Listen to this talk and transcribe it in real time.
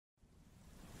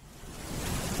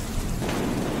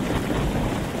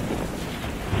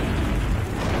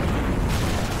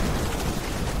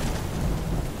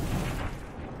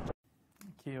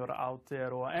Kia ora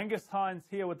Aotearoa. Angus Hines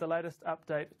here with the latest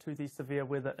update to the severe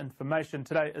weather information.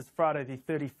 Today is Friday the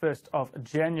 31st of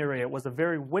January. It was a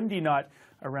very windy night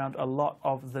around a lot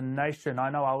of the nation.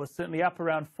 I know I was certainly up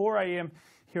around 4 a.m.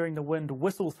 hearing the wind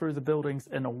whistle through the buildings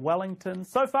in Wellington.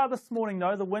 So far this morning,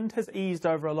 though, the wind has eased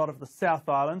over a lot of the South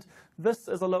Island. This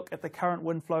is a look at the current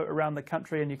wind flow around the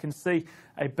country, and you can see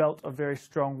a belt of very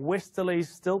strong westerlies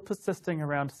still persisting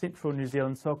around central New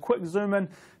Zealand. So a quick zoom in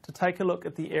to take a look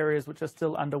at the areas which are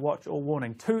still under watch or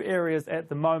warning. Two areas at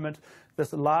the moment.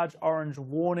 This large orange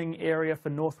warning area for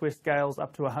northwest gales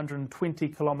up to 120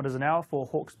 kilometres an hour for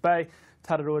Hawke's Bay,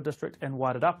 Tararua District and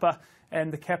Wairarapa,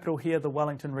 and the capital here, the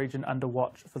Wellington region, under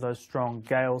watch for those strong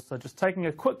gales. So just taking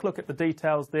a quick look at the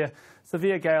details there.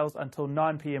 Severe gales until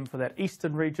 9 p.m. for that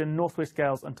eastern region, northwest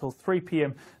gales until 3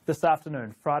 p.m. this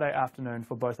afternoon, Friday afternoon,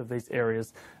 for both of these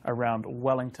areas around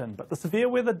Wellington. But the severe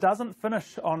weather doesn't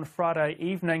finish on Friday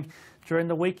evening. During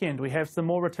the weekend, we have some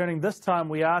more returning. This time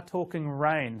we are talking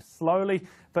rain. Slowly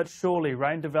but surely,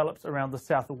 rain develops around the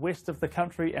southwest of the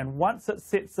country, and once it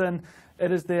sets in,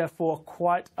 it is there for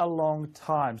quite a long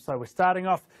time. So we're starting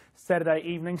off Saturday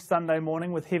evening, Sunday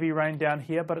morning with heavy rain down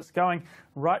here, but it's going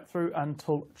right through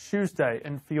until Tuesday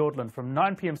in Fiordland. From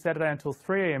 9 p.m. Saturday until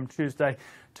 3 a.m. Tuesday,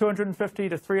 250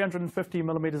 to 350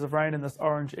 millimetres of rain in this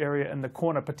orange area in the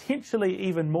corner, potentially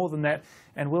even more than that,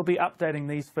 and we'll be updating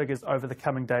these figures over the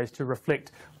coming days to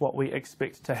reflect what we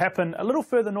expect to happen. A little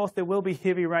further north there will be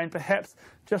heavy rain, perhaps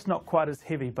just not quite as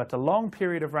heavy, but a long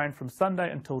period of rain from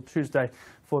Sunday until Tuesday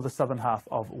for the southern half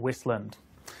of Westland.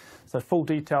 So full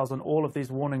details on all of these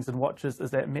warnings and watches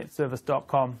is at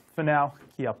metservice.com. For now,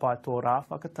 kia pai tō rā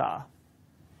whakatā.